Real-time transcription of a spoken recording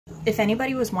If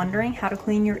anybody was wondering how to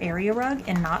clean your area rug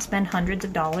and not spend hundreds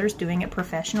of dollars doing it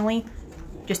professionally,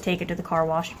 just take it to the car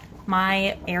wash.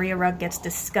 My area rug gets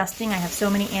disgusting. I have so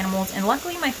many animals, and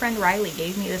luckily my friend Riley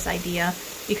gave me this idea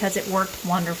because it worked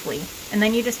wonderfully. And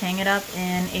then you just hang it up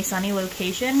in a sunny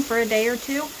location for a day or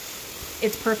two.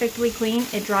 It's perfectly clean,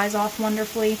 it dries off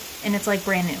wonderfully, and it's like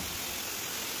brand new.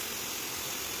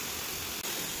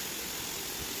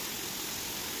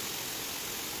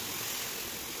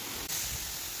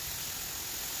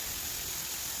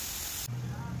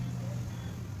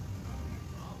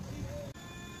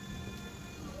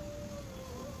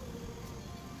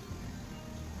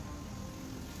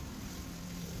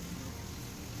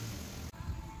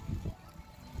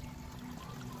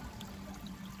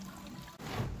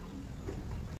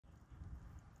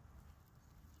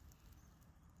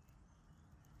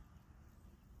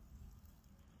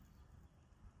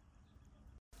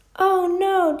 Oh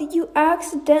no, did you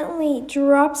accidentally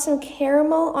drop some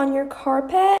caramel on your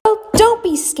carpet? Oh, don't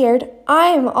be scared. I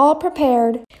am all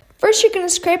prepared. First, you're going to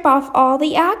scrape off all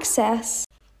the excess.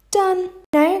 Done.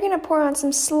 Now you're going to pour on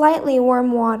some slightly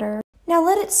warm water. Now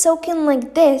let it soak in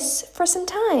like this for some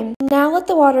time. Now let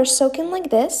the water soak in like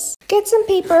this. Get some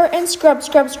paper and scrub,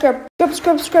 scrub, scrub, scrub,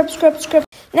 scrub, scrub, scrub, scrub.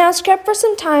 Now scrub for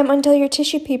some time until your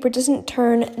tissue paper doesn't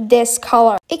turn this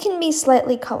color. It can be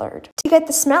slightly colored. To get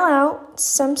the smell out,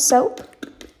 some soap,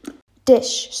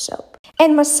 dish soap,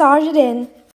 and massage it in.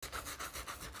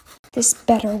 This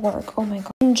better work, oh my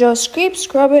god. Just keep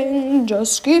scrubbing,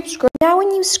 just keep scrubbing. Now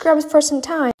when you scrub for some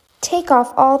time, take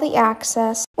off all the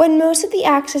excess. When most of the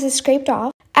excess is scraped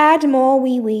off, add more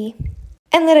wee-wee.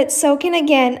 And let it soak in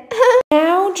again.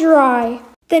 Now dry.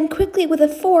 Then quickly with a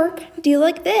fork, do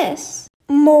like this.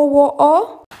 More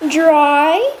water.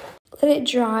 Dry. Let it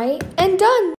dry. And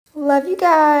done. Love you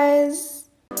guys.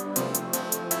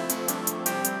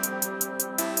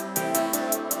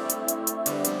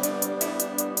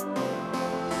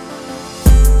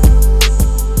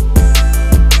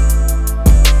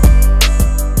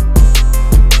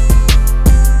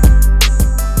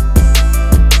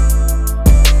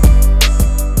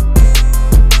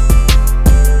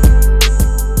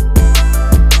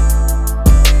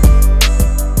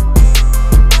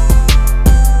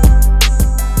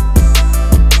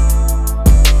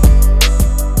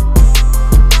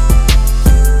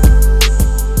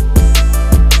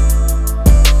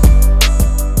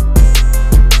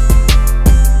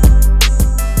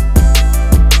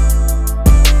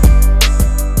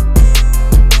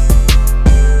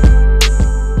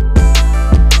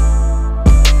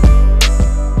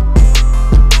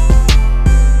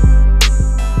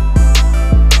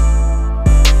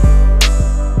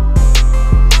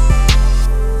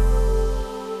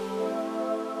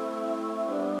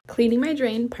 Cleaning my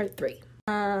drain, part 3.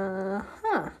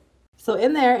 So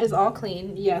in there is all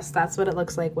clean. Yes, that's what it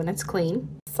looks like when it's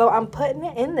clean. So I'm putting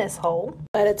it in this hole.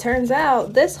 But it turns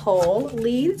out this hole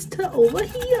leads to over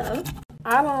here.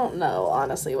 I don't know,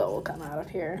 honestly, what will come out of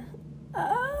here.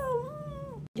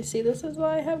 You see, this is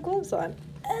why I have gloves on.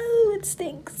 Oh, it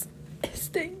stinks. It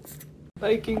stinks.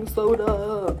 Baking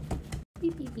soda.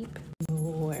 Beep, beep, beep.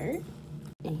 More.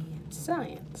 And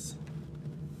science.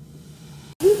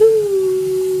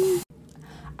 Woohoo!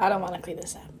 I don't want to clean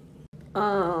this up.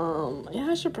 Yeah,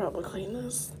 I should probably clean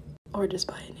this. Or just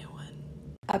buy a new one.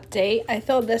 Update. I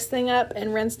filled this thing up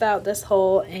and rinsed out this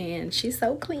hole, and she's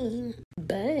so clean.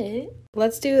 But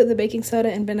let's do the baking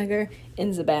soda and vinegar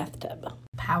in the bathtub.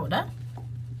 Powder.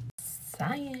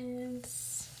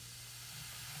 Science.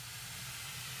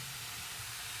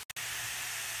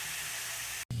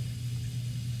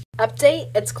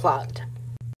 Update. It's clogged.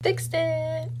 Fixed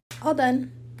it. All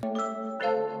done.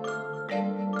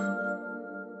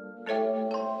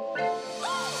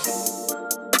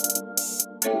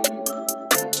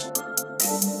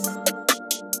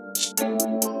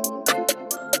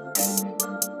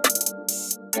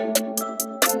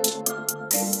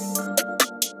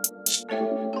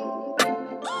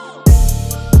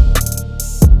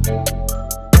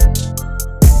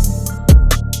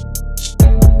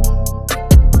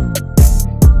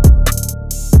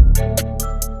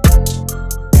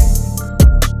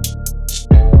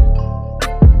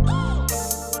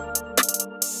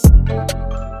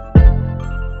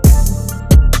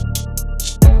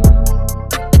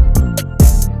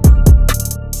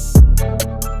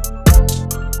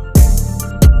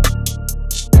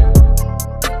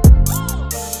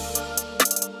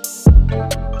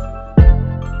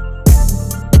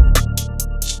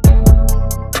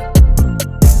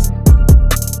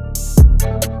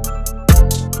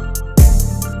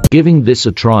 Giving this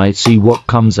a try, see what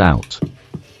comes out.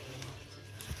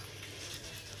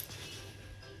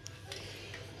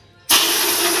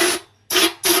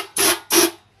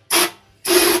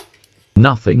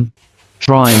 Nothing.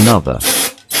 Try another.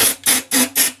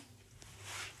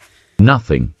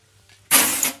 Nothing.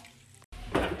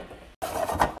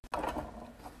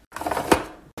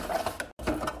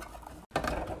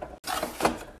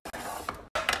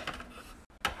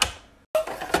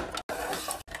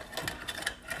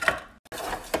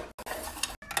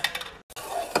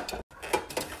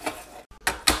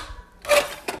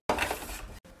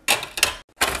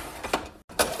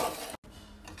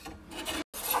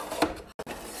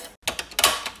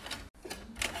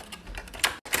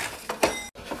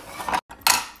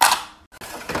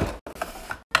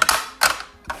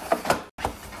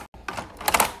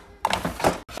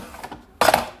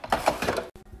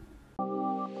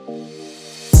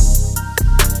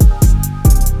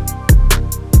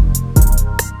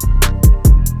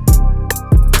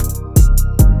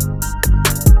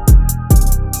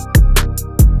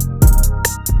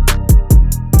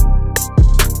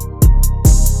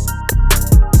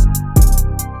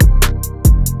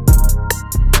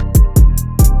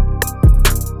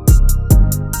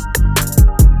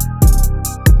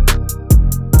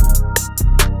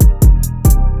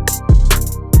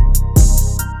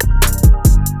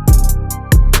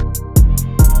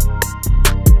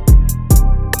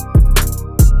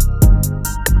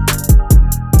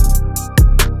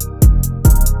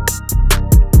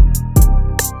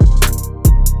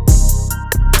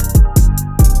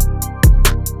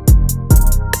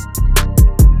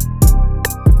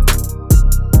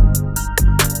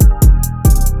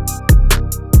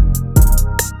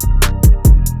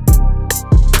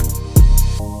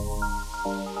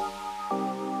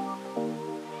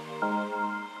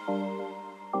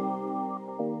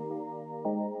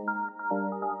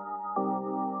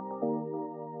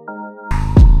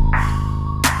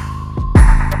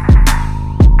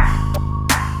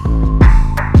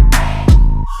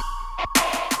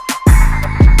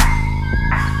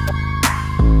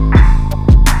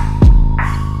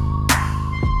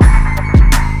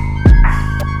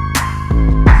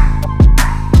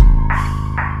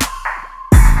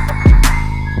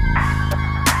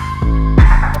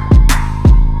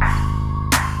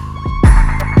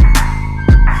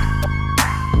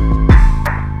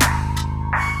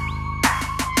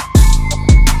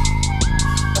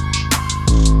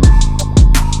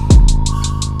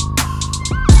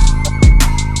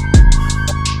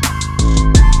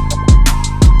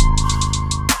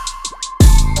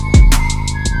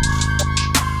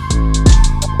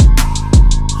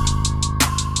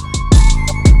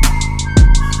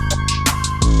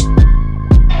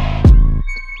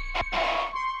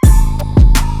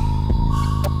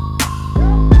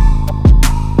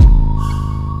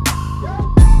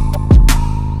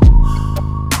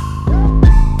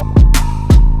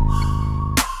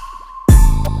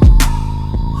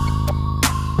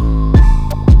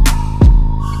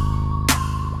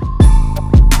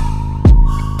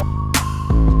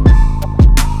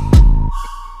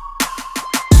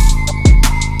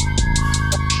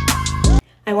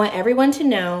 I want everyone to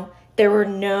know there were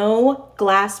no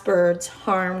glass birds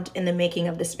harmed in the making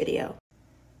of this video.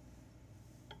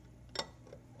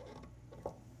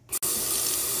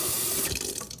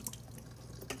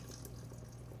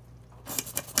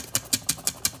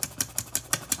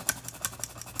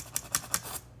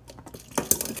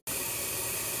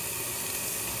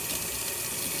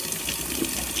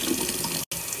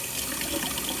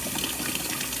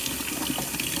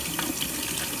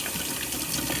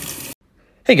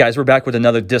 Hey guys, we're back with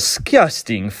another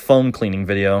disgusting phone cleaning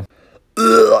video.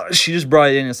 Ugh, she just brought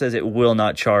it in and says it will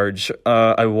not charge.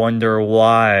 I wonder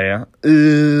why.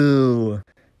 Ew.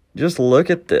 Just look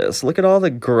at this. Look at all the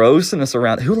grossness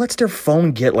around. Who lets their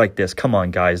phone get like this? Come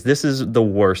on, guys. This is the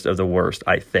worst of the worst,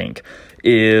 I think.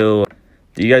 Ew.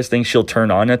 Do you guys think she'll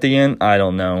turn on at the end? I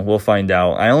don't know. We'll find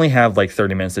out. I only have like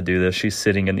 30 minutes to do this. She's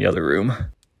sitting in the other room.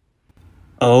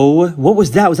 Oh, what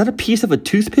was that? Was that a piece of a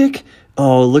toothpick?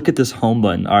 Oh, look at this home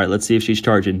button. All right, let's see if she's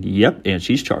charging. Yep, and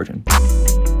she's charging.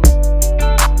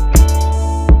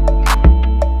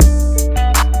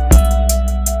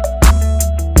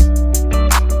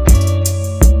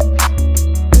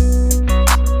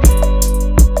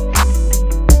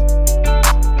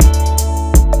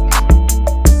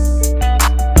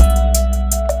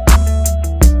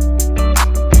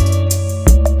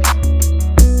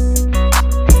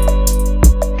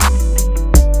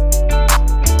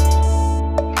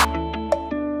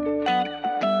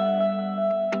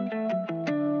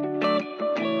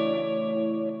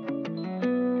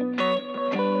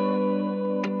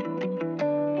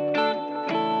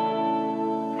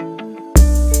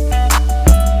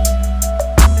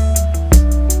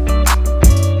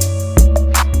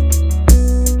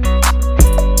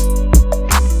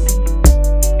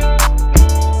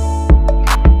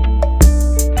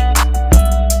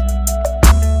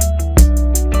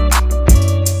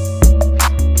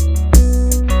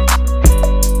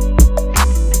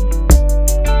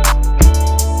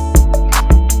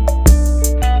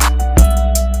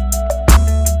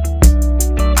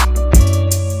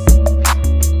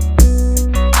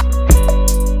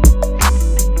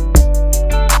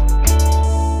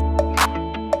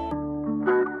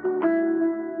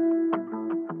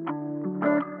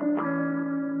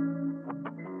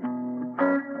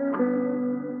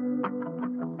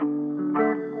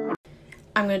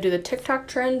 do the TikTok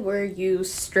trend where you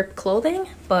strip clothing,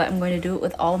 but I'm going to do it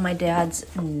with all of my dad's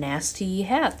nasty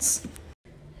hats.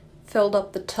 Filled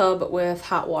up the tub with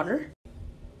hot water.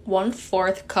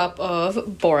 1/4 cup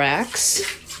of borax.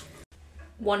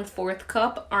 1/4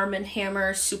 cup Arm &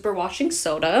 Hammer super washing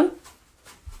soda.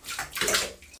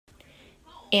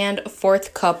 And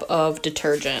 1/4 cup of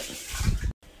detergent.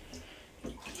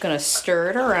 Gonna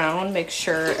stir it around, make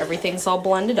sure everything's all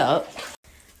blended up.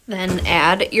 Then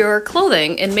add your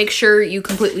clothing and make sure you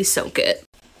completely soak it.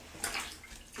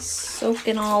 Soak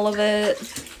in all of it.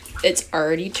 It's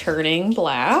already turning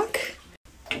black.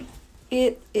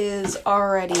 It is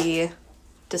already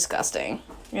disgusting.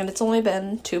 And it's only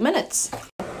been 2 minutes.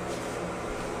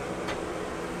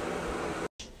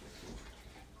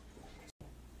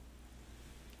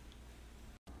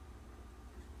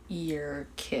 You're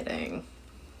kidding.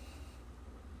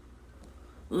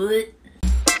 What?